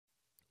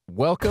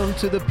Welcome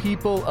to the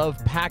People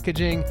of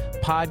Packaging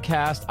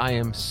podcast. I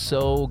am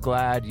so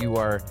glad you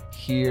are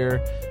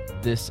here.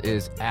 This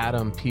is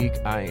Adam Peak.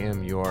 I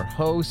am your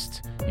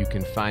host. You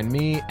can find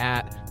me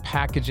at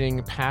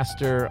Packaging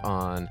Pastor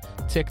on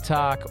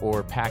TikTok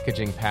or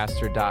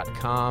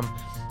packagingpastor.com.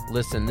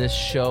 Listen, this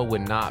show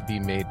would not be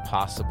made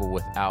possible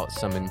without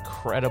some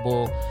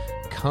incredible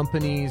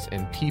companies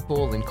and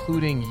people,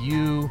 including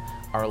you,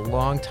 our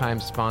longtime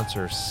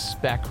sponsor,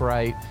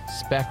 SpecRite.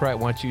 SpecRite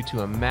wants you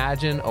to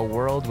imagine a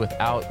world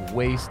without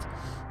waste.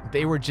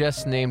 They were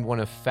just named one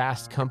of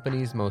Fast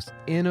Company's most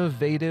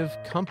innovative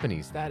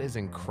companies. That is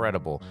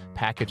incredible.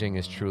 Packaging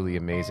is truly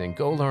amazing.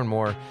 Go learn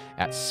more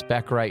at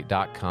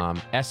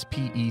SpecRite.com,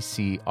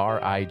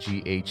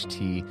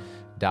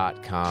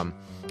 SpecRight.com.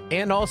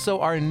 And also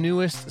our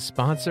newest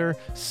sponsor,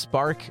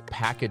 Spark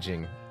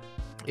Packaging.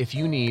 If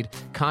you need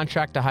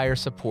contract to hire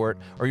support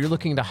or you're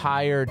looking to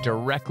hire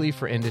directly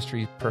for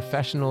industry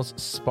professionals,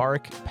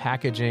 Spark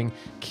Packaging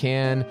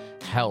can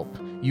help.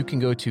 You can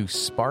go to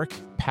Spark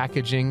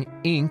Packaging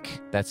Inc.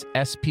 That's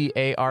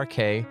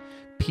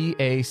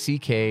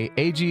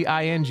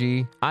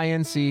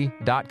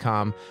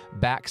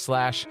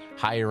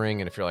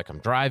SparkPackagingInc.com/hiring. And if you're like, I'm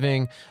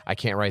driving, I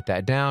can't write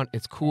that down,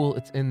 it's cool.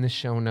 It's in the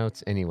show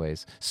notes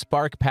anyways.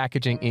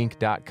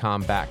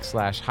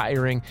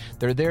 SparkPackagingInc.com/hiring.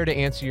 They're there to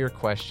answer your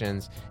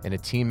questions, and a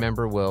team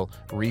member will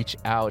reach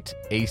out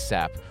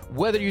ASAP.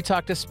 Whether you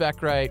talk to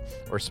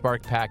SpecRite or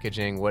Spark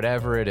Packaging,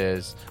 whatever it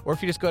is, or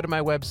if you just go to my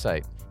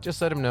website,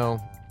 just let them know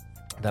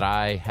that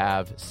I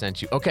have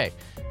sent you. Okay,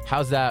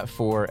 how's that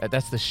for,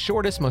 that's the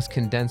shortest, most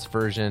condensed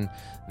version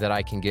that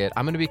I can get.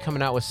 I'm going to be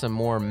coming out with some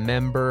more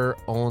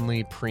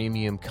member-only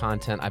premium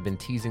content. I've been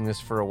teasing this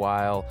for a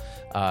while.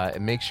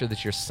 Make sure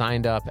that you're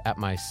signed up at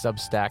my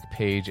Substack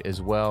page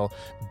as well.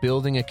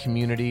 Building a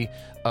community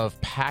of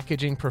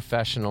packaging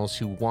professionals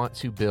who want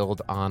to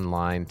build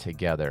online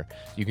together.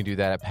 You can do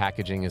that at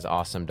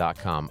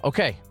packagingisawesome.com.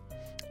 Okay,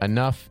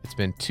 enough. It's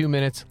been 2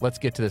 minutes. Let's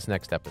get to this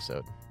next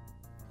episode.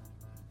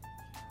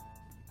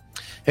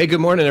 Hey,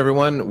 good morning,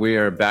 everyone. We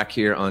are back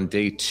here on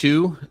day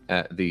 2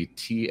 at the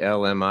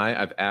TLMI.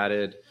 I've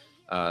added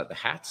the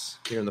hats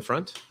here in the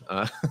front.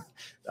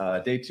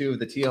 Day 2 of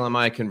the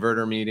TLMI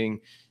converter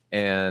meeting.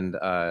 And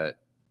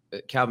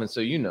Calvin, so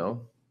you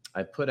know,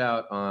 I put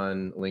out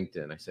on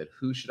LinkedIn, I said,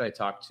 who should I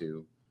talk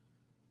to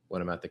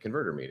when I'm at the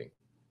converter meeting?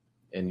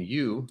 And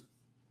you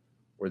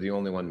were the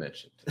only one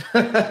mentioned.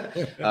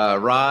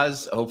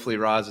 Roz, hopefully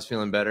Roz is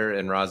feeling better.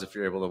 And Roz, if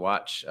you're able to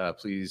watch,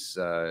 please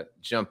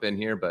jump in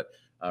here. But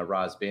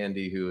Roz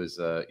Bandy, who is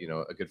a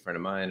good friend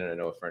of mine, and I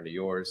know a friend of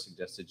yours,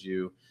 suggested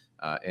you,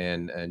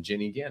 and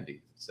Jenny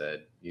Gandy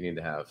said you need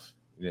to have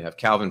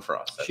Calvin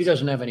Frost. She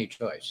doesn't have any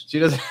choice. She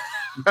doesn't.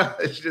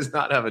 She does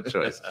not have a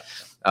choice.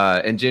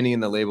 And Jenny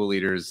and the label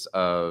leaders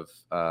of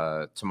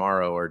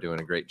Tomorrow are doing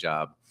a great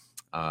job.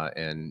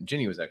 And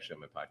Jenny was actually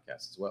on my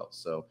podcast as well.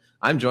 So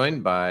I'm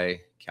joined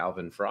by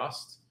Calvin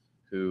Frost,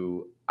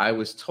 who I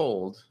was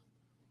told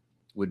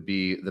would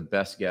be the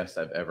best guest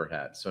I've ever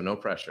had. So no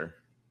pressure.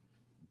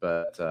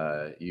 But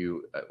I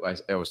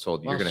was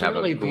told you're going to have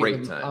a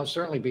great time. I'll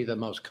certainly be the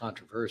most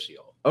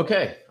controversial.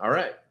 Okay, all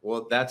right.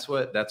 Well, that's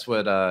what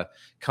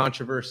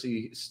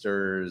controversy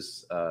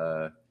stirs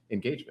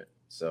engagement.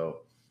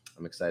 So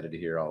I'm excited to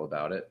hear all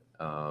about it.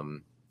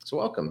 So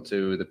welcome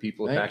to the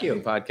People of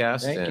Packaging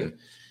podcast. Thank you.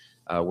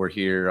 We're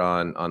here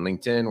on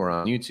LinkedIn, we're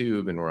on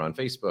YouTube, and we're on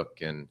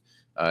Facebook. And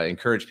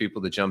encourage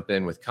people to jump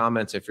in with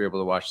comments if you're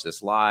able to watch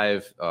this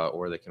live,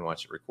 or they can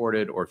watch it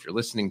recorded, or if you're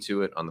listening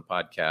to it on the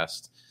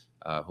podcast.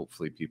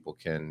 Hopefully people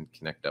can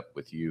connect up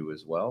with you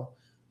as well.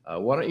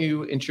 Why don't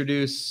you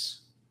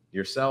introduce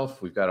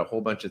yourself? We've got a whole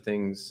bunch of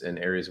things and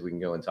areas we can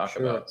go and talk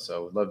about.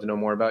 So I'd love to know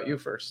more about you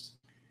first.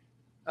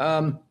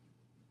 I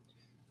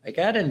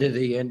got into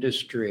the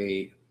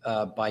industry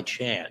by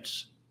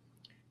chance,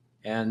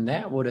 and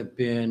that would have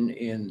been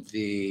in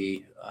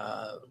the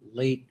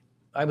late,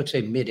 I would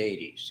say mid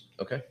 80s.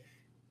 Okay.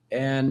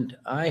 And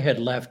I had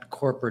left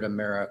corporate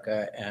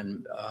America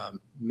and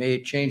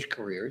changed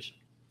careers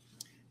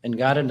and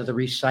got into the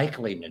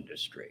recycling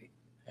industry.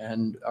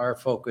 And our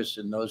focus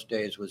in those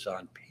days was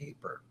on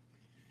paper.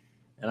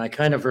 And I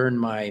kind of earned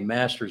my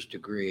master's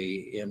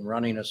degree in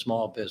running a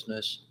small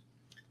business,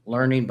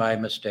 learning by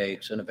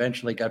mistakes, and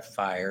eventually got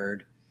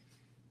fired.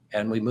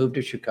 And we moved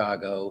to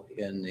Chicago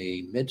in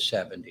the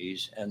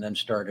mid-70s and then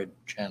started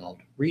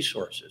Channeled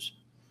Resources.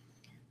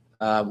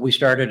 We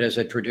started as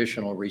a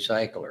traditional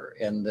recycler,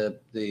 and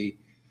the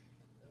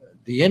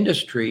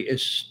industry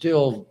is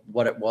still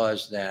what it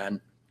was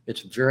then.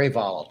 It's very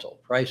volatile.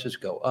 Prices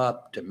go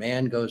up,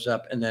 demand goes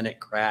up, and then it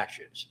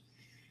crashes.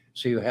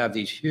 So you have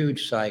these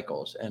huge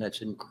cycles, and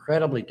it's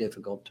incredibly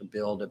difficult to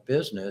build a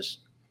business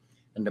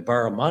and to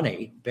borrow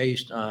money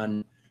based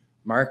on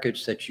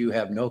markets that you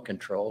have no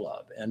control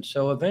of. And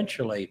so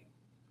eventually,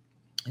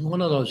 in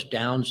one of those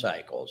down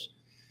cycles,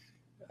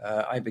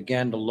 I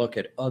began to look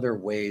at other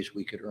ways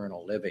we could earn a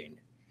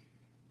living.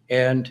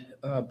 And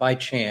by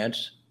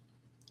chance,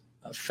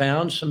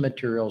 found some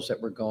materials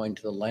that were going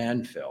to the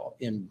landfill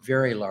in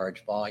very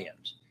large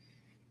volumes.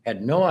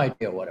 had no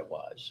idea what it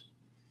was.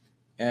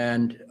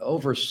 And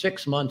over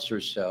 6 months or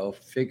so,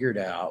 figured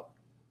out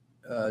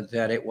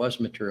that it was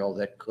material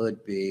that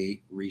could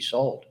be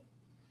resold.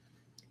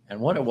 And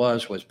what it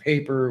was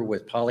paper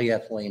with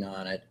polyethylene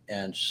on it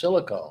and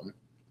silicone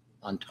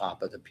on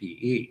top of the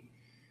PE,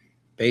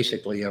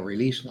 basically a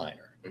release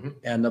liner. Mm-hmm.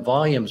 And the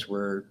volumes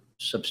were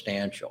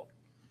substantial.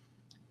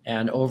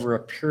 And over a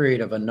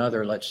period of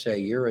another, let's say,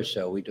 year or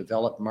so, we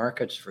developed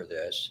markets for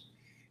this.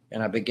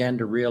 And I began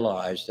to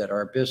realize that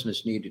our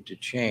business needed to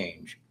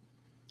change.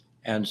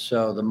 And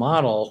so the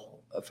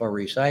model for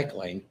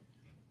recycling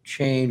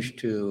changed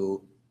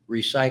to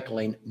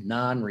recycling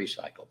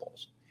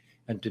non-recyclables.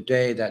 And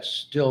today, that's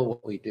still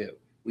what we do.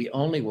 We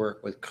only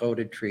work with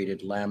coated,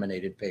 treated,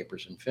 laminated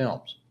papers and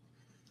films.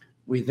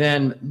 We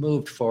then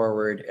moved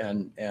forward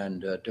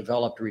and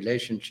developed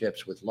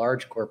relationships with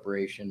large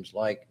corporations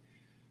like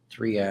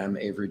 3M,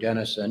 Avery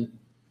Dennison,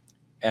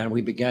 and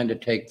we began to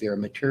take their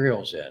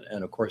materials in.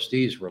 And of course,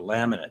 these were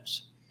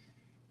laminates.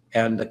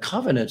 And the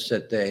covenants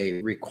that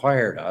they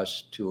required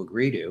us to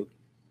agree to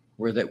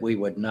were that we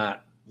would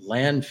not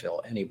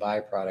landfill any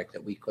byproduct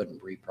that we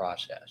couldn't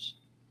reprocess.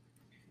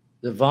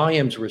 The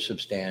volumes were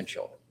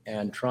substantial,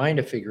 and trying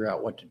to figure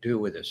out what to do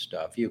with this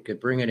stuff. You could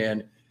bring it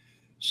in,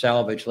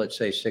 salvage, let's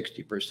say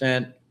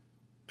 60%,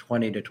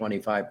 20 to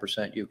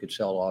 25% you could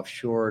sell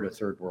offshore to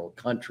third world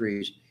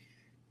countries,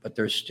 but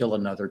there's still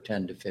another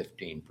 10 to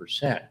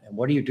 15%. And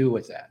what do you do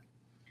with that?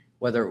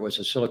 Whether it was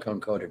a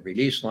silicone coated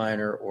release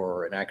liner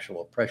or an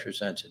actual pressure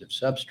sensitive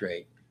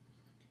substrate,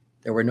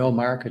 there were no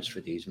markets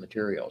for these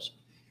materials.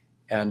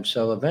 And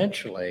so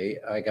eventually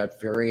I got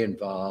very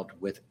involved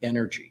with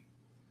energy.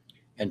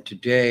 And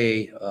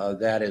today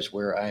that is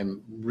where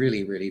I'm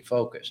really, really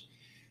focused.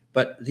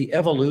 But the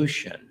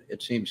evolution,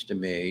 it seems to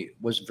me,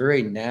 was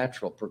very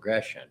natural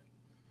progression.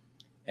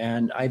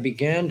 And I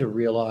began to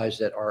realize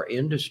that our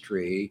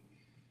industry,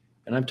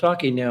 and I'm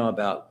talking now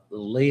about the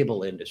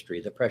label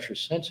industry, the pressure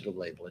sensitive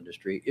label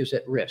industry, is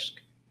at risk.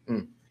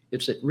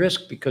 It's at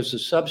risk because the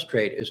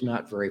substrate is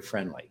not very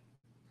friendly.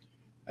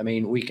 I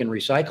mean, we can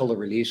recycle the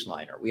release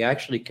liner. We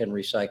actually can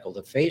recycle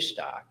the face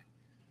stock,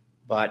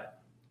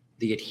 but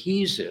the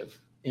adhesive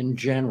in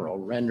general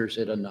renders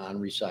it a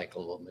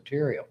non-recyclable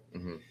material.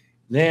 Mm-hmm.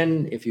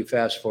 Then if you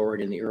fast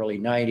forward in the early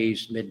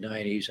 90s, mid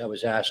 90s, I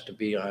was asked to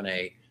be on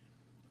a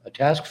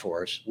task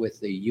force with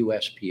the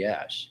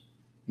USPS,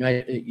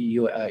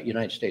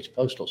 United States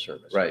Postal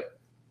Service. Right.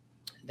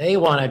 They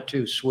wanted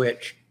to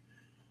switch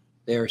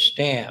their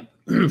stamp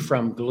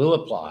from glue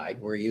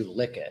applied, where you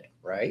lick it,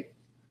 right,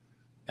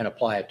 and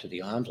apply it to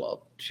the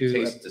envelope, to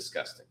Tastes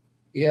disgusting.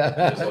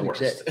 yeah, It's the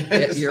worst.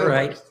 yeah, you're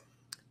right,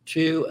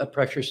 to a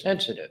pressure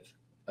sensitive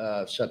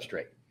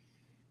substrate.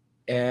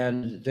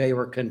 And they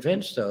were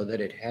convinced, though,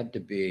 that it had to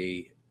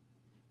be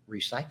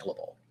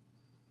recyclable,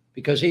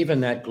 because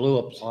even that glue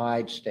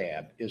applied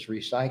stamp is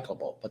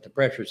recyclable, but the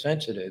pressure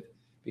sensitive,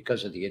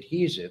 because of the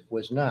adhesive,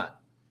 was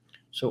not.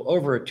 So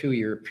over a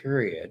 2-year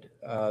period,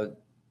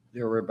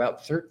 there were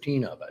about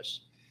 13 of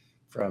us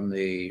from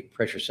the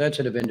pressure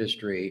sensitive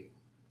industry.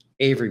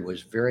 Avery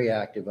was very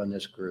active on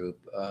this group.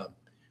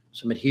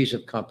 Some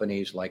adhesive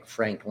companies like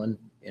Franklin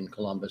in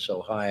Columbus,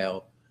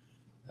 Ohio.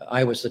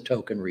 I was the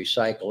token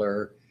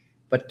recycler,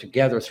 but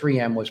together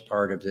 3M was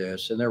part of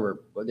this, and there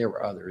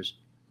were others.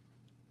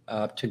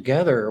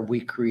 Together, we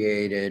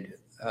created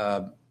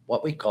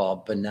what we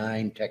call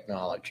benign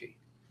technology.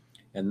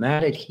 And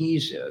that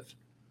adhesive,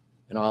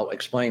 and I'll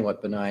explain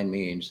what benign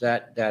means,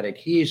 that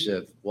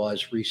adhesive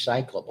was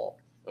recyclable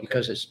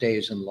because it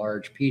stays in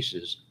large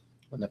pieces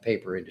when the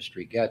paper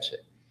industry gets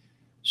it.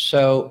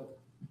 So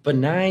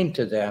benign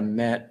to them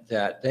meant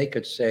that they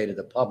could say to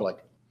the public,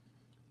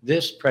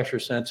 this pressure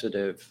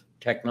sensitive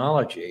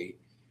technology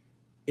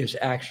is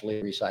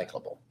actually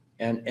recyclable.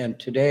 And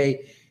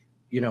today,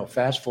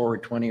 fast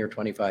forward 20 or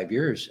 25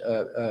 years,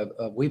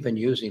 we've been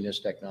using this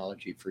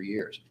technology for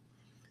years.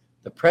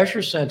 The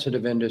pressure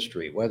sensitive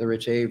industry, whether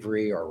it's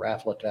Avery or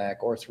Raflatac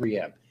or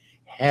 3M,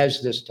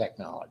 has this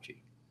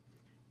technology.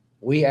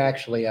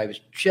 I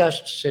was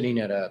just sitting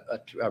at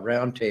a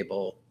round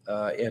table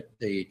at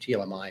the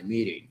TLMI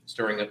meeting.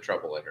 Stirring up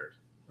trouble, I heard.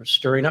 We're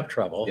stirring up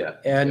trouble. Yeah.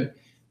 And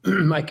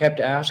I kept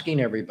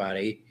asking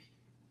everybody,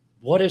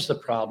 what is the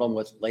problem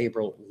with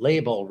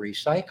label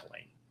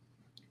recycling?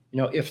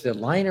 If the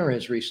liner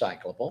is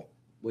recyclable,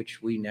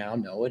 which we now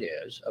know it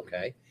is,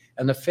 okay,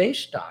 and the face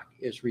stock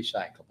is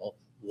recyclable,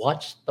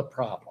 what's the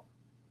problem?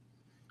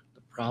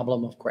 The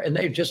problem, of course, and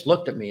they just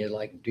looked at me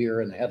like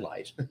deer in the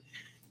headlights.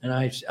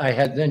 And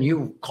then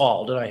you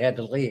called and I had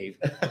to leave.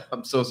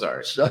 I'm so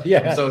sorry. So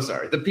yeah. I'm so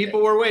sorry. The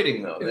people were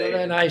waiting though.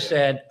 And I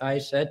said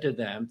to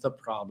them, the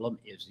problem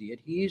is the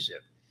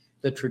adhesive.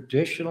 The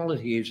traditional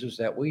adhesives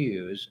that we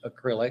use,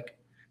 acrylic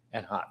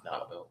and hot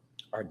melt,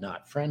 are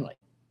not friendly.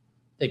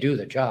 They do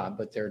the job,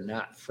 but they're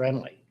not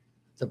friendly.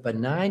 The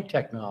benign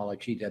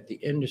technology that the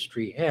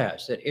industry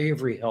has, that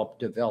Avery helped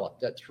develop,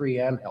 that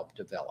 3M helped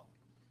develop,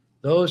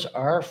 those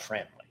are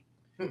friendly,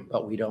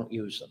 but we don't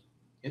use them.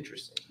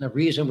 Interesting. The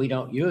reason we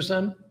don't use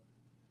them,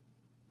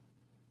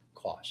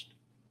 cost.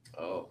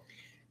 Oh.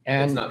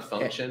 And it's not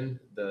function.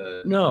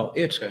 No,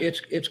 it's Okay.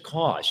 it's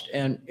cost.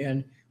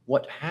 And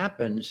what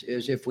happens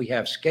is if we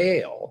have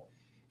scale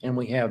and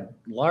we have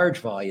large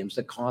volumes,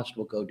 the cost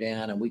will go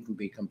down and we can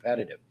be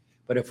competitive.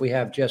 But if we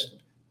have just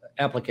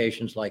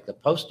applications like the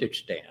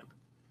postage stamp,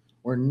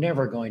 we're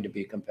never going to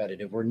be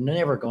competitive. We're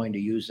never going to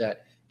use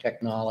that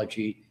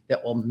technology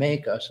that will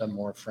make us a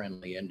more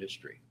friendly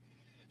industry.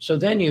 So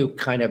then you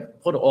kind of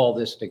put all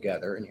this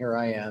together, and here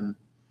I am,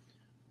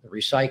 the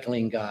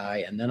recycling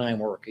guy, and then I'm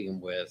working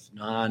with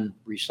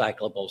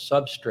non-recyclable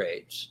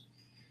substrates.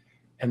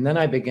 And then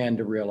I began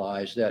to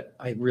realize that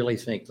I really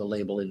think the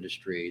label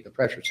industry, the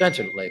pressure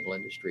sensitive label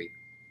industry,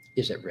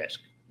 is at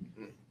risk.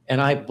 Mhm.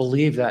 And I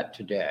believe that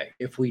today.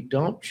 If we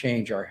don't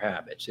change our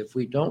habits, if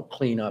we don't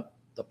clean up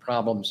the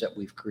problems that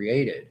we've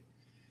created,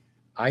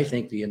 I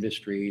think the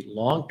industry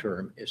long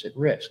term is at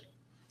risk.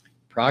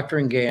 Procter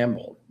and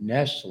Gamble,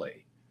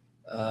 Nestle,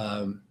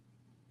 um,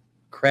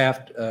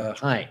 Kraft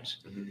Heinz.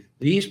 Mhm.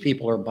 These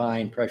people are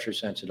buying pressure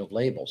sensitive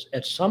labels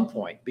at some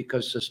point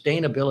because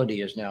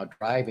sustainability is now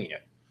driving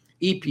it.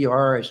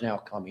 EPR is now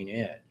coming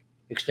in,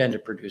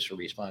 extended producer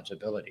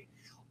responsibility.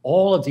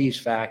 All of these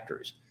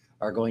factors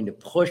are going to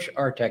push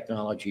our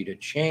technology to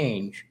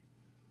change,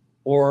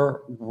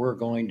 or we're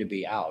going to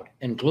be out.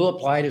 And glue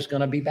applied is going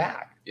to be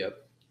back.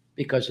 Yep.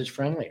 Because it's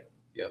friendlier.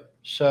 Yep.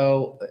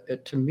 So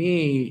to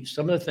me,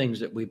 some of the things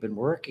that we've been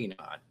working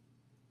on,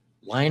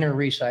 liner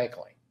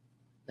recycling,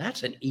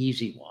 that's an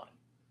easy one.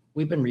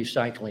 We've been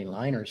recycling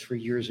liners for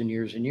years and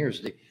years and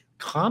years. The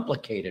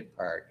complicated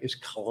part is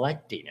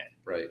collecting it.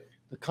 Right.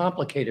 The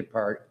complicated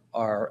part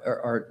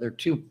are there are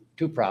two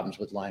problems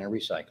with liner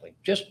recycling,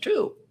 just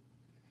two: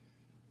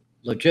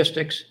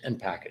 logistics and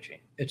packaging.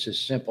 It's as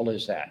simple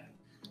as that.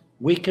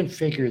 We can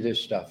figure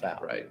this stuff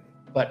out. Right.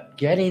 But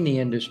getting the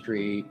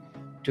industry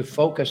to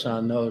focus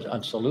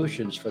on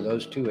solutions for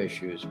those two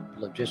issues,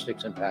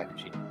 logistics and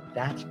packaging,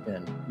 that's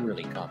been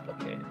really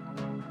complicated.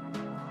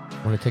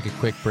 I want to take a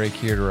quick break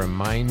here to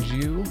remind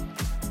you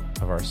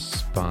of our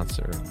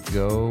sponsor,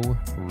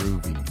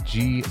 GoRuvi,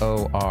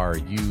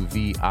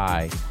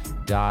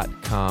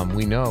 GORUVI.com.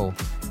 We know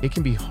it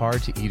can be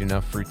hard to eat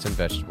enough fruits and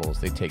vegetables.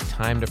 They take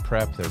time to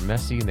prep, they're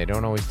messy, and they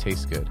don't always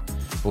taste good.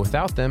 But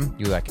without them,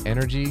 you lack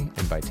energy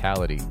and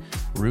vitality.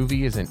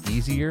 Ruvi is an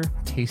easier,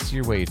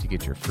 tastier way to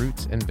get your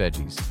fruits and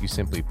veggies. You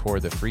simply pour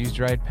the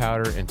freeze-dried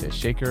powder into a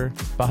shaker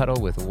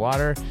bottle with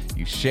water,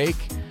 you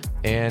shake,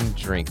 and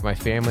drink. My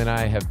family and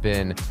I have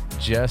been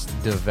just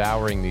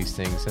devouring these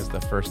things since the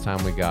first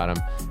time we got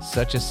them.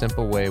 Such a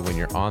simple way when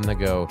you're on the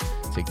go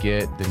to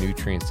get the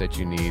nutrients that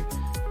you need.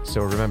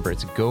 So remember,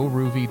 it's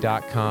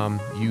goruvi.com.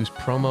 Use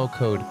promo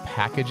code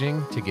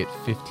packaging to get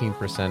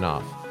 15%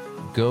 off.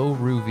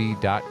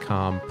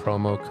 goruvi.com,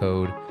 promo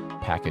code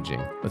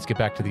packaging. Let's get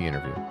back to the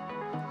interview.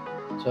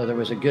 So there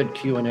was a good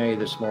Q&A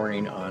this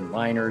morning on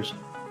liners.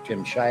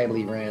 Jim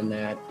Shively ran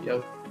that.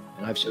 Yep.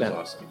 And I've spent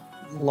awesome.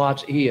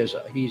 lots. He's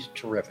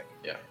terrific.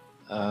 Yeah.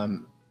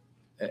 And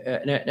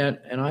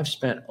I've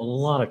spent a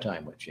lot of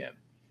time with Jim.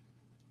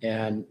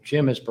 And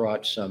Jim has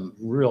brought some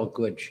real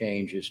good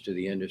changes to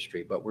the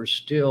industry, but we're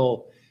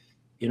still,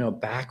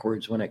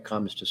 backwards when it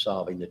comes to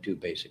solving the two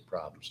basic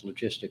problems,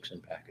 logistics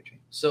and packaging.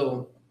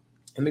 So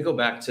let me go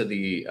back to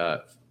the,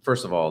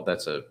 first of all,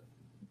 that's a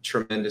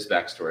tremendous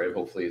backstory.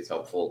 Hopefully it's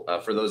helpful.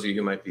 For those of you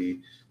who might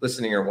be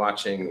listening or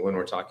watching when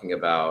we're talking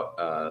about,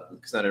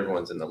 because not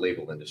everyone's in the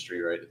label industry,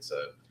 right? It's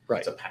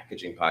a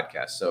packaging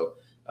podcast. So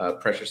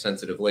pressure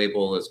sensitive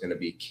label is going to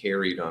be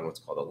carried on what's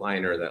called a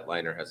liner. That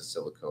liner has a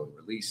silicone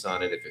release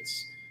on it. If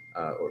it's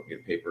or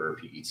paper or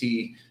PET,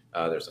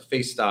 there's a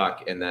face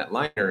stock, and that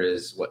liner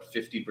is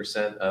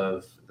 50%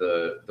 of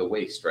the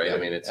waste, right? Yeah, I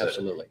mean, it's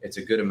absolutely. It's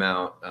a good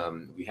amount.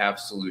 We have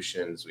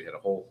solutions. We had a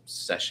whole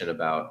session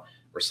about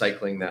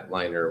recycling that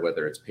liner,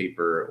 whether it's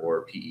paper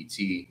or PET.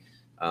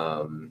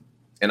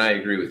 And I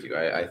agree with you.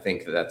 I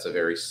think that's a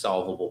very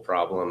solvable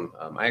problem.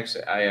 I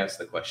asked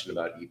the question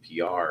about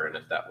EPR and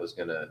if that was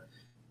going to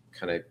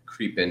kind of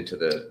creep into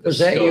the Was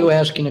that scope. you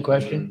asking the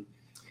question? Mm-hmm.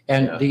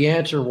 And Yeah. the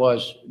answer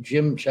was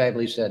Jim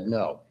Shively said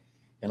no.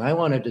 And I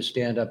wanted to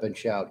stand up and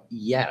shout,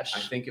 yes.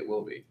 I think it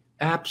will be.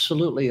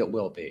 Absolutely, it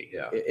will be.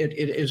 Yeah. It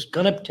is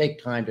going to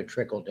take time to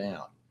trickle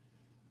down.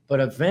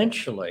 But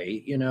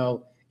eventually,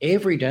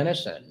 Avery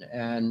Dennison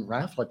and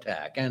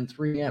Raflatac and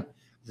 3M,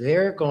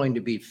 they're going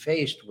to be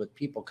faced with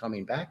people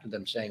coming back to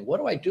them saying, what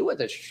do I do with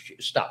this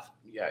stuff?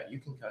 Yeah, you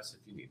can cuss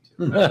if you need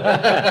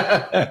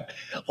to.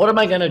 What am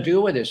I going to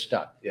do with this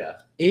stuff? Yeah.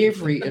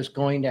 Avery is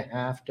going to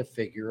have to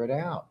figure it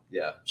out.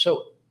 Yeah.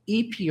 So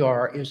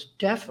EPR is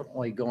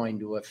definitely going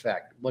to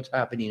affect what's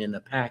happening in the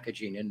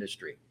packaging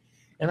industry.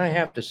 And I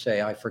have to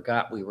say, I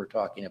forgot we were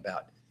talking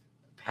about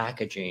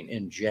packaging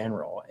in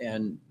general.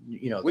 And,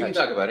 We can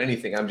talk about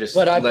anything. I'm just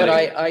but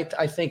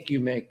I think you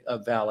make a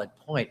valid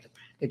point. The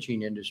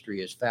packaging industry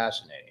is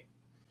fascinating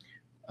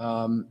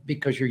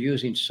because you're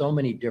using so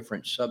many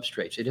different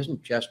substrates. It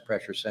isn't just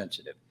pressure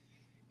sensitive.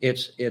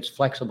 It's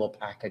flexible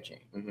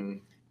packaging. Mm-hmm.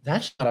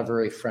 That's not a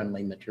very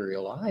friendly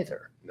material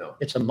either. No.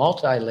 It's a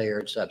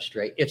multi-layered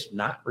substrate. It's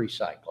not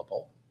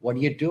recyclable. What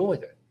do you do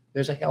with it?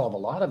 There's a hell of a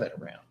lot of it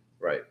around.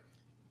 Right.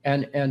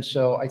 And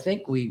so I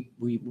think we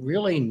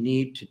really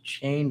need to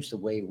change the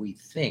way we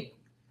think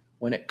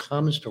when it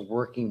comes to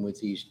working with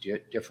these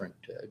different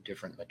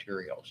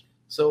materials.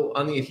 So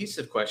on the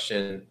adhesive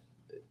question,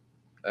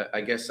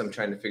 I guess I'm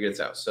trying to figure this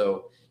out.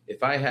 So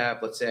if I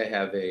have, let's say I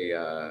have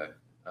a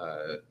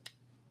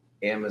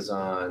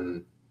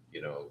Amazon,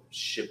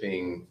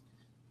 shipping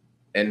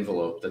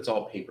envelope that's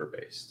all paper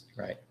based,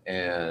 Right.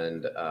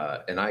 and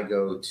I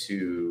go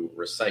to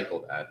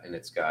recycle that, and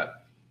it's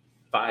got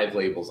 5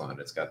 labels on it.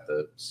 It's got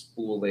the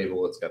spool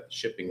label, it's got the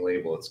shipping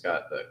label, it's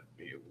got the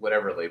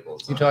whatever label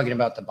it's You're on. talking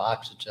about the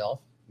box itself?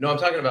 No, I'm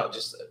talking about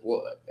just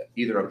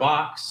either a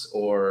box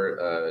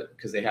or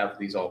because they have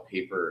these all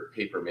paper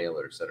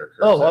mailers that are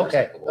Oh,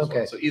 okay, recyclable as okay.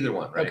 well. So either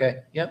one, right?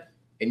 Okay, yep.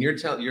 And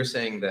you're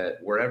saying that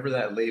wherever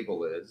that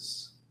label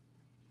is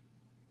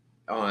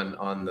on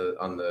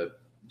the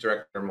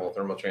direct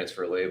thermal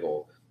transfer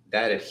label,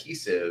 that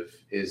adhesive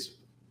is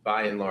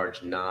by and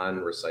large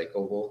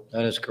non-recyclable,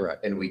 That is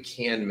correct. and we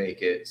can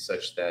make it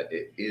such that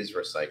it is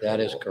recyclable. That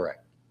is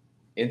correct.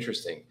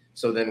 Interesting.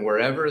 So then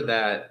wherever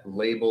that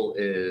label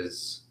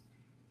is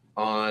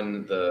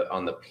on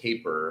the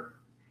paper,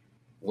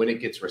 when it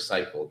gets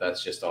recycled,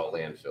 that's just all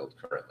landfilled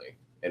currently,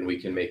 and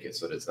we can make it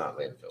so that it's not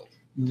landfilled.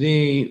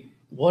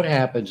 What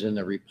happens in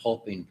the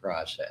repulping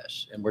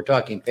process, and we're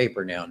talking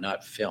paper now,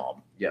 not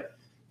film. Yep.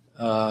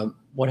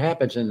 What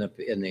happens in the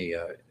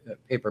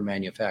paper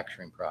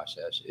manufacturing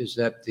process is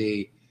that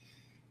the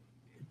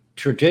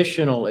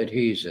traditional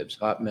adhesives,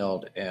 hot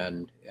melt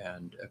and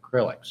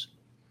acrylics,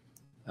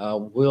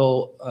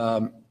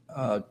 will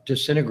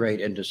disintegrate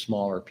into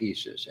smaller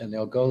pieces, and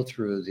they'll go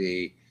through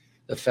the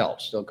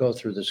felts, they'll go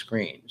through the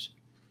screens,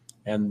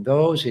 and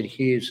those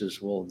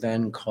adhesives will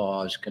then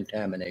cause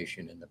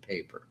contamination in the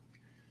paper.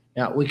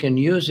 Now, we can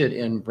use it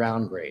in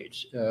brown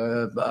grades,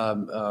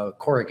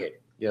 corrugated.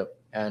 Yep.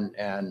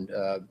 And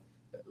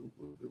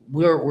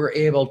we're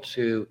able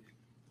to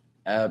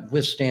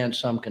withstand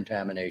some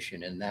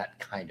contamination in that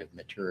kind of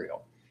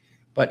material.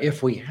 But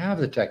if we have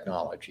the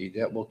technology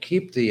that will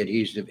keep the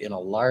adhesive in a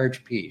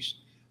large piece,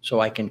 so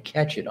I can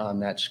catch it on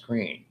that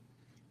screen,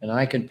 and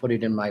I can put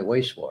it in my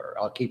wastewater,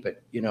 I'll keep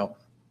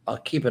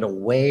it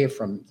away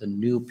from the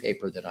new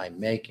paper that I'm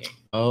making.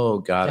 Oh,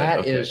 got it.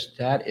 Okay.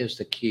 That is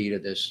the key to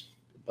this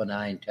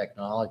benign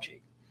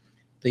technology.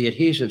 The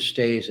adhesive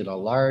stays in a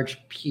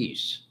large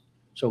piece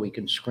so we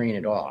can screen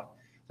it off.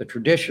 The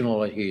traditional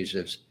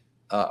adhesives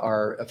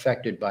are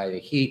affected by the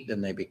heat,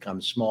 then they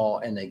become small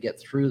and they get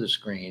through the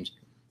screens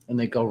and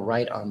they go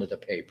right onto the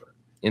paper.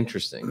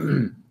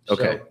 Interesting.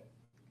 Okay.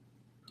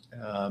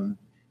 So,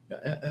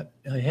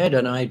 I had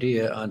an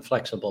idea on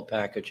flexible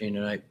packaging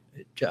and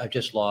I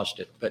just lost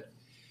it, but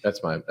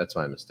That's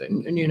my mistake.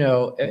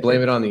 and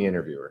Blame it on the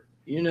interviewer.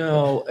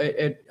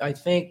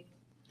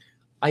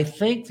 I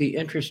think the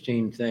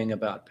interesting thing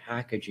about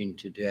packaging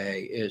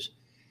today is,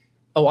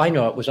 I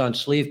know, it was on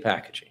sleeve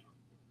packaging.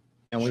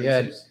 And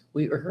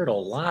we heard a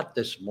lot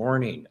this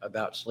morning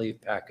about sleeve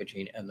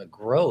packaging and the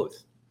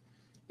growth.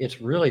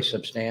 It's really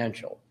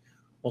substantial.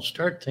 Well,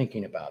 start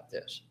thinking about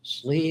this.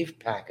 Sleeve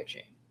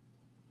packaging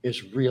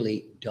is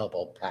really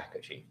double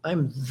packaging.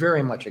 I'm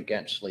very much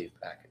against sleeve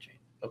packaging.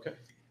 Okay.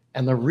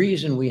 And the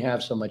reason we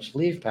have so much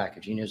sleeve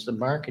packaging is the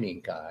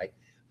marketing guy,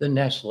 the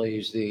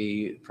Nestle's,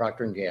 the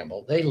Procter &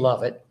 Gamble, they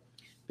love it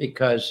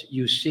because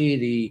you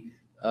see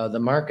the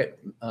market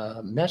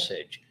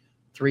message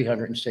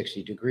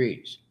 360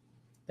 degrees.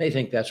 They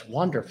think that's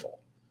wonderful.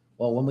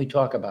 Well, when we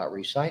talk about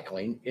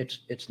recycling,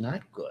 it's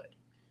not good.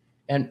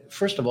 And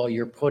first of all,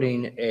 you're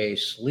putting a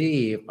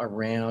sleeve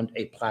around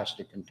a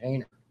plastic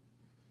container.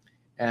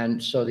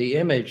 And so the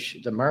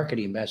image, the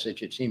marketing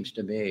message, it seems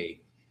to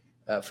me,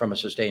 from a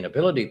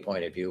sustainability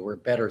point of view, we're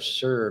better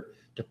served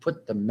to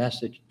put the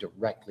message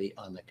directly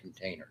on the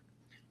container,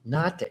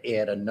 not to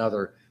add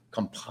another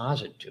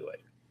composite to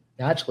it.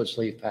 That's what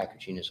sleeve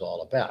packaging is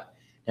all about.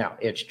 Now,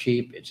 it's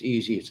cheap, it's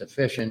easy, it's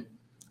efficient.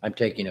 I'm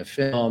taking a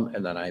film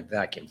and then I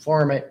vacuum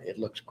form it. It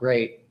looks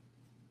great,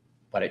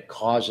 but it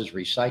causes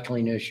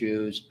recycling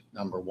issues,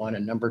 number one.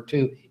 And number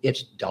two,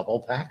 it's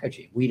double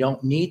packaging. We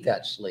don't need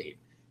that sleeve.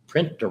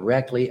 Print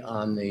directly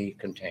on the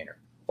container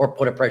or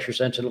put a pressure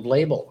sensitive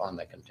label on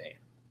the container.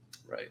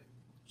 Right.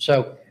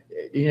 So,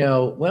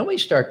 when we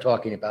start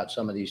talking about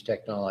some of these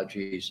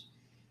technologies,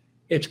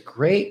 it's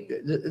great.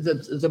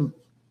 The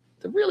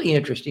really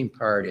interesting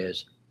part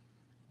is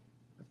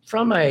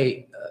from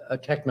a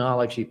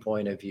technology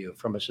point of view,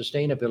 from a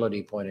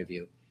sustainability point of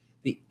view,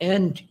 the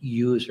end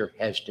user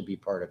has to be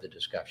part of the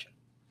discussion.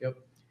 Yep.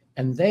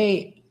 And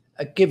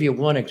I'll give you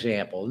one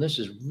example, and this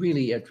is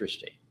really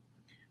interesting.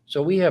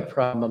 So we have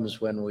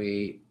problems when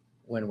we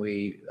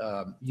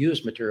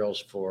use materials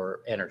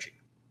for energy.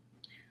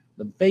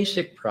 The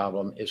basic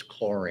problem is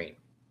chlorine.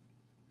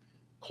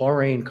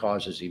 Chlorine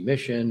causes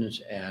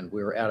emissions, and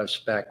we're out of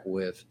spec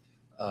with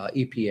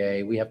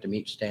EPA. We have to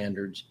meet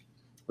standards.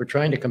 We're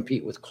trying to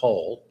compete with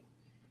coal,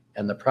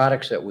 and the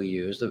products that we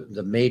use,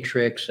 the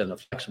matrix and the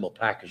flexible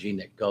packaging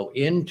that go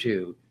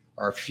into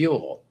our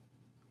fuel,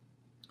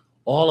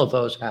 all of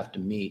those have to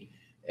meet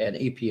an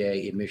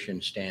EPA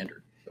emission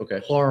standard.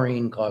 Okay.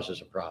 Chlorine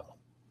causes a problem.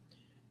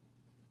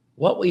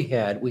 What we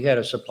had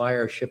a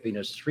supplier shipping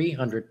us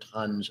 300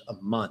 tons a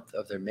month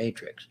of their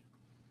matrix.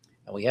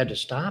 And we had to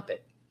stop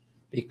it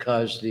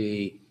because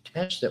the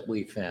tests that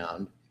we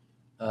found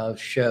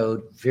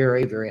showed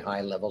very, very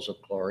high levels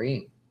of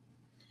chlorine.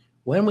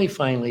 When we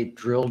finally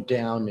drilled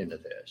down into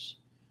this,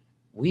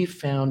 we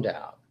found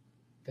out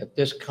that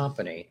this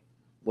company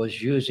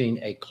was using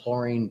a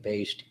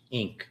chlorine-based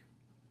ink.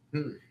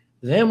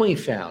 Then we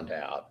found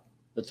out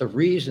that the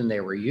reason they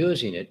were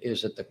using it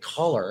is that the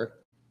color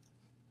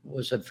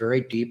was a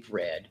very deep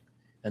red,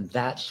 and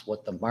that's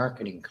what the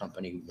marketing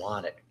company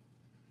wanted.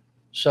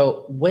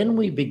 So when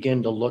we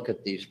begin to look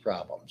at these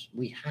problems,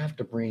 we have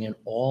to bring in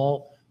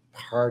all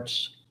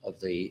parts of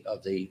the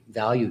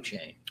value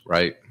chain.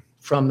 Right.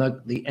 From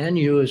the end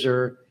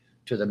user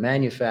to the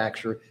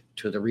manufacturer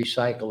to the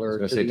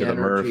recycler to the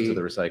MRF to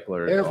the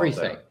recycler,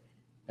 everything.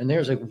 And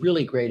there's a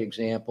really great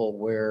example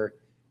where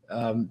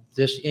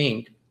this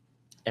ink,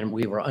 and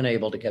we were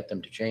unable to get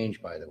them to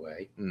change, by the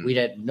way. We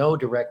had no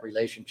direct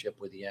relationship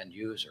with the end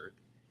user.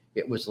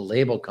 It was the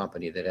label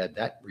company that had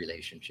that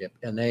relationship,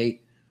 and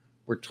they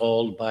were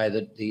told by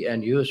the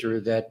end user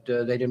that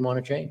they didn't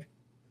want to change.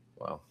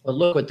 Wow. But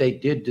look what they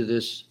did to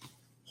this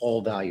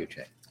whole value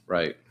chain.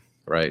 Right.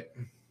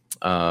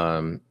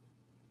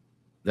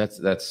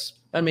 That's.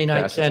 I mean,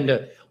 I tend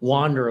to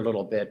wander a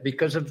little bit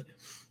because of,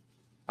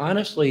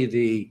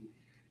 honestly,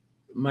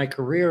 my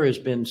career has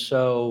been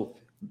so,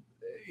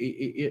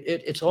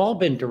 it's all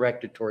been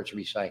directed towards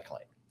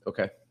recycling.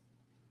 Okay.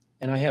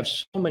 And I have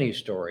so many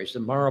stories.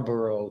 The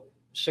Marlboro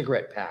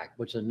cigarette pack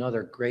was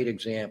another great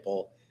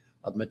example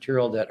of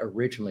material that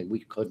originally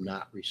we could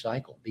not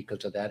recycle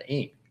because of that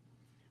ink.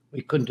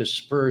 We couldn't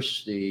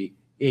disperse the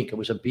ink. It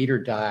was a beater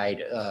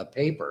dyed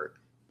paper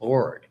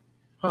board.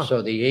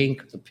 So the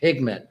ink, the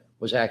pigment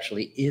was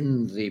actually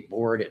in the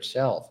board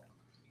itself.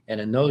 And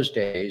in those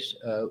days,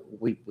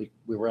 we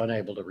were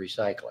unable to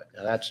recycle it.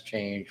 Now that's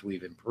changed.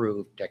 We've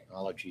improved.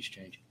 Technology's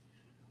changed.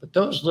 But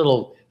those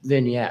little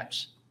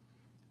vignettes,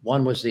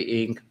 one was the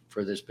ink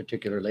for this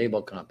particular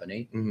label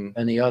company,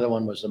 and the other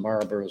one was the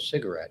Marlboro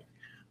cigarette,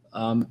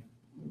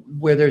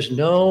 where there's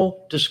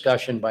no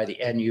discussion by the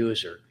end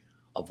user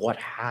of what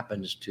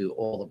happens to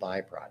all the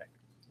byproduct.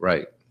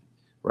 Right.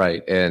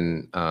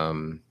 And,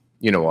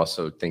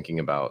 also thinking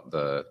about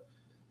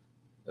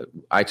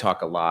I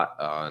talk a lot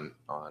on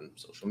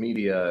social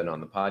media and on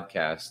the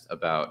podcast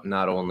about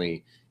not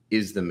only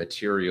is the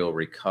material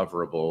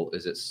recoverable,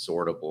 is it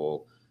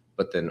sortable,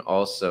 but then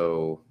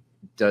also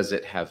does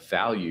it have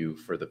value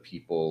for the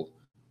people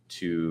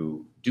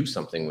to do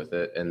something with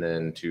it and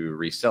then to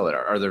resell it?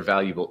 Are there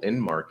valuable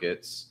end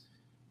markets?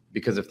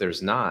 Because if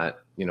there's not,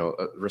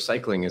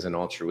 recycling isn't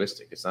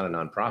altruistic. It's not a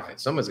nonprofit. Right.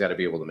 Someone's got to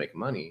be able to make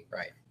money.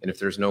 Right. And if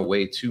there's no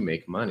way to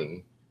make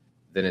money,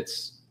 then it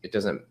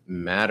doesn't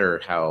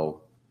matter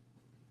how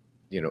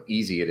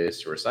easy it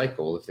is to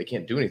recycle. If they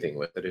can't do anything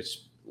with it,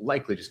 it's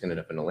likely just going to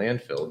end up in a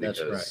landfill.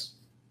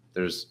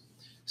 Because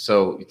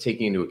so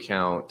taking into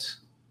account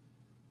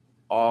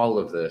all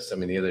of this. I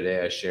mean, the other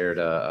day I shared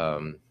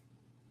a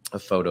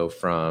photo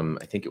from,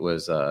 I think it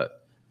was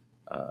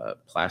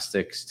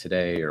Plastics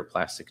Today or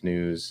Plastic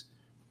News,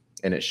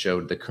 and it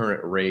showed the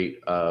current rate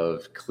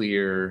of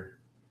clean,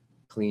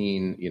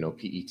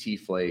 PET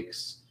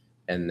flakes,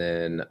 and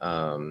then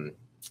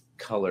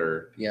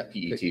color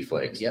PET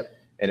flakes. Yep.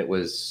 And it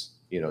was,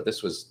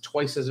 this was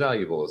twice as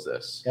valuable as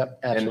this. Yep,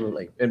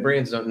 absolutely. And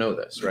brands don't know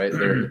this, right?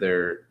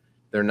 They're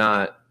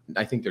not.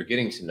 I think they're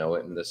getting to know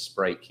it, and the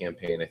Sprite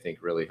campaign, I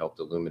think, really helped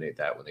illuminate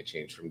that when they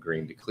changed from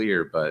green to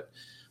clear. But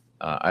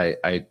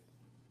I'm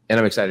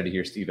excited to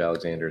hear Steve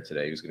Alexander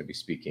today, who's going to be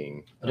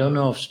speaking. I don't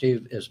know if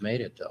Steve has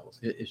made it, though.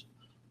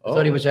 I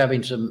thought he was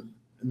having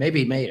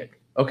maybe he made it.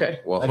 Okay.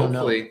 Well,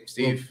 hopefully,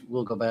 Steve.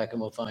 We'll go back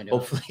and we'll find out.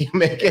 Hopefully you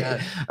make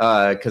it.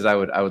 Because I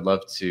would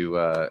love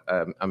to.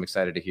 I'm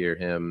excited to hear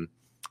him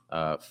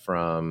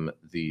from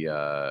the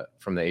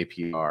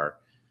APR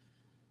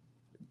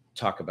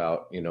talk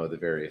about the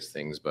various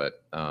things.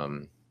 But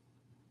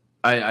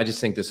I just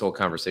think this whole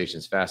conversation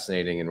is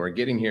fascinating, and we're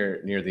getting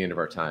here near the end of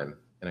our time.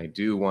 And I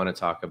do want to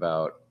talk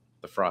about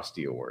the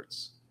Frosty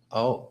Awards.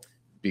 Oh.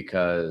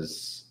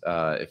 Because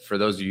for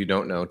those of you who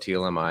don't know,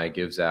 TLMI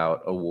gives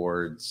out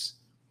awards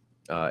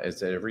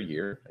every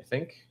year, I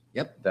think.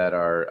 Yep. That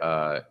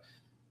are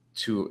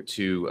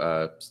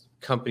to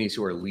companies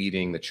who are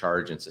leading the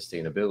charge in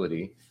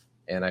sustainability.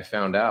 And I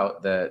found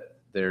out that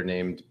they're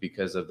named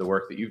because of the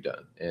work that you've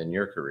done in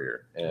your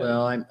career.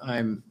 Well,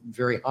 I'm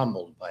very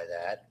humbled by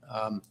that.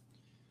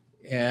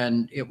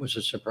 And it was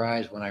a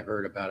surprise when I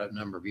heard about it a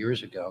number of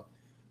years ago.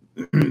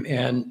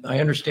 And I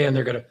understand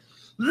they're going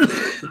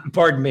to,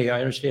 pardon me, I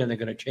understand they're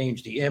going to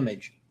change the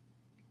image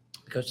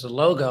because the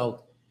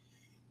logo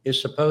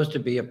is supposed to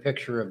be a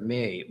picture of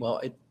me. Well,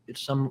 it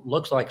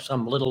looks like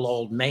some little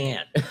old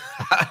man.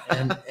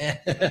 and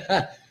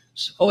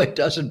so it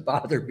doesn't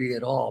bother me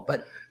at all.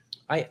 But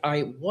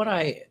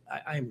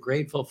I'm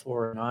grateful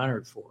for and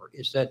honored for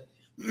is that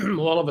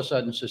all of a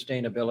sudden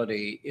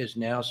sustainability is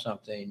now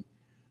something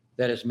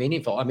that is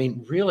meaningful. I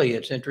mean, really,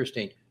 it's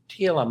interesting.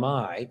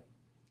 TLMI,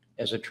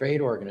 as a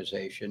trade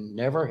organization,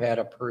 never had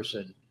a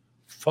person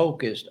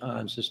focused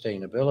on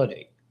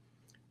sustainability.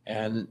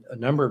 And a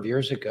number of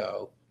years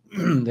ago,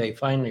 they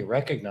finally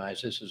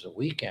recognized this as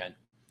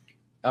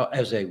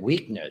as a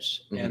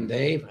weakness, and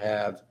they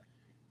have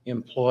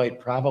employed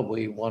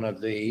probably one of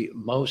the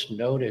most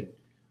noted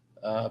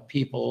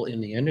people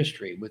in the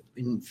industry with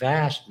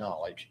vast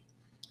knowledge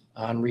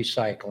on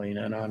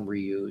recycling and on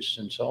reuse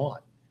and so on.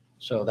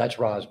 So that's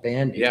Roz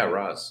Bandy. Yeah,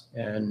 Roz.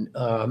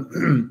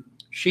 And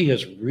she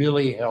has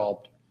really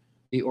helped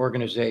the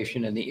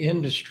organization and the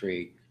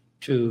industry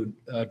to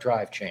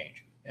drive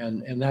change.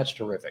 And that's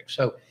terrific.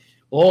 So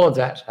all of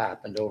that's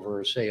happened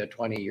over, say, a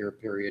 20-year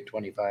period,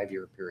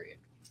 25-year period.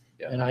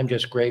 Yeah. And I'm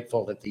just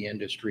grateful that the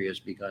industry has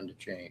begun to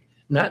change,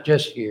 not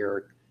just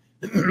here,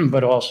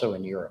 but also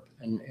in Europe.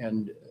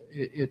 And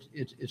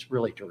it's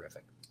really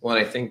terrific. Well,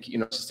 and I think,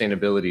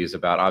 sustainability is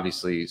about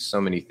obviously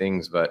so many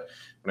things, but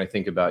when I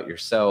think about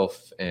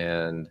yourself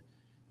and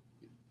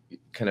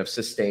kind of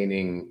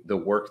sustaining the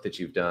work that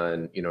you've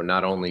done,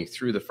 not only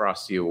through the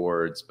Frosty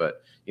Awards,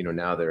 but,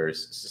 now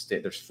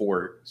there's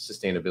 4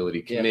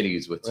 sustainability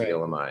committees with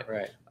TLMI.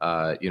 Right.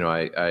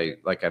 I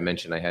like I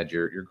mentioned, I had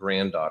your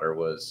granddaughter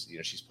was,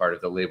 she's part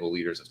of the Label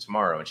Leaders of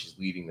Tomorrow, and she's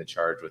leading the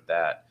charge with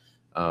that.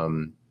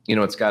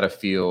 It's got to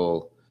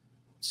feel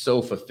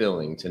so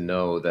fulfilling to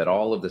know that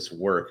all of this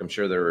work, I'm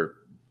sure there were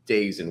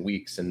days and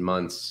weeks and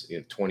months,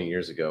 20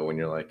 years ago when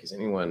you're like, is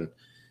anyone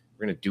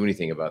going to do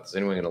anything about this? Is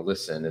anyone going to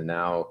listen? And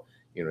now,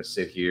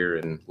 sit here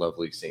in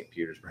lovely St.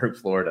 Petersburg,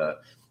 Florida,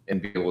 and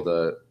be able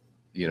to,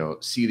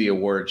 see the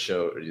awards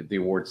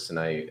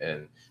tonight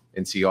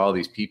and see all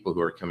these people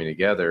who are coming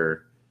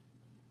together.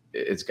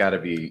 It's got to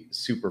be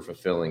super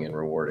fulfilling and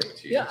rewarding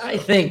to you. Yeah, so. I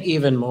think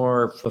even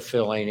more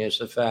fulfilling is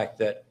the fact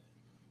that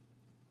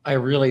I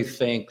really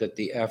think that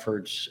the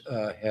efforts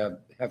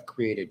have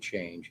created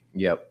change.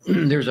 Yep.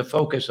 There's a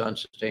focus on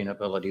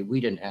sustainability.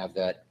 We didn't have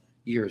that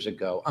years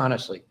ago.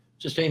 Honestly,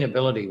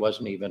 sustainability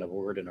wasn't even a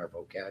word in our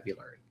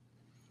vocabulary.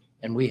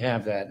 And we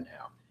have that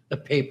now. The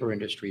paper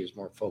industry is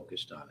more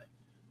focused on it.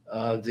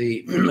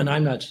 And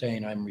I'm not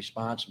saying I'm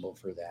responsible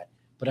for that,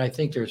 but I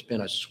think there's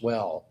been a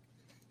swell,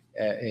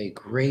 a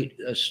great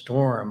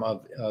storm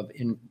of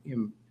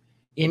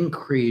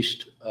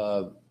increased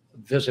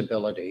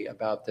visibility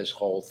about this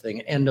whole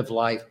thing. End of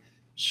life,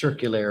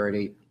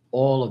 circularity,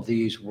 all of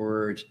these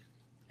words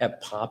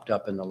have popped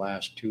up in the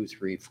last 2,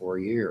 3, 4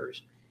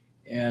 years.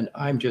 And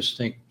I'm just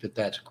think that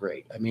that's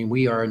great. I mean,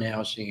 we are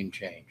now seeing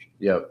change.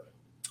 Yep.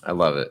 I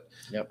love it.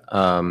 Yep.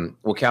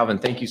 Well, Calvin,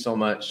 thank you so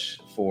much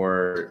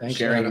for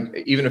sharing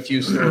even a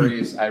few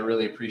stories. I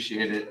really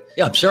appreciate it.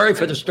 Yeah, I'm sorry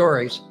for the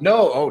stories.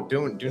 No,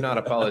 do not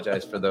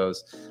apologize for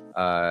those.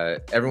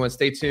 Everyone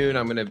stay tuned.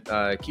 I'm going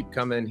to keep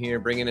coming here,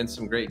 bringing in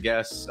some great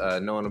guests.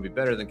 No one will be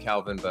better than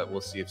Calvin, but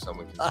we'll see if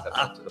someone can step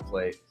up to the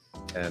plate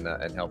and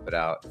help it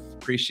out.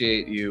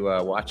 Appreciate you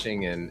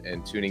watching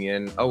and tuning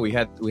in. Oh, we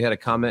had a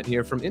comment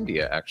here from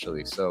India,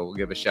 actually. So we'll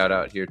give a shout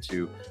out here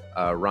to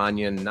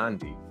Ranyan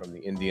Nandi from the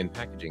Indian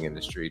packaging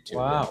industry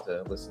tuned in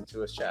to listen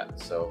to us chat.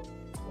 So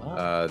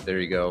there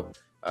you go.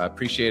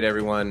 Appreciate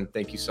everyone.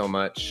 Thank you so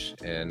much.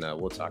 And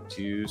we'll talk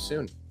to you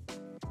soon.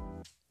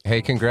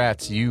 Hey,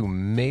 congrats. You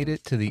made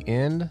it to the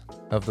end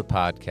of the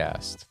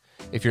podcast.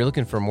 If you're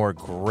looking for more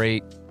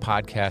great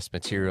podcast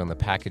material in the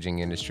packaging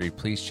industry,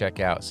 please check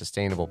out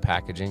Sustainable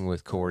Packaging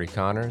with Corey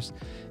Connors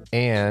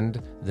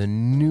and the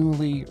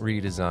newly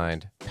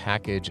redesigned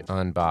Package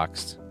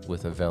Unboxed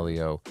with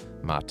Avelio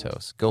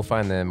Matos. Go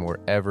find them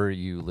wherever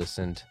you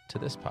listened to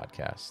this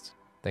podcast.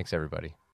 Thanks, everybody.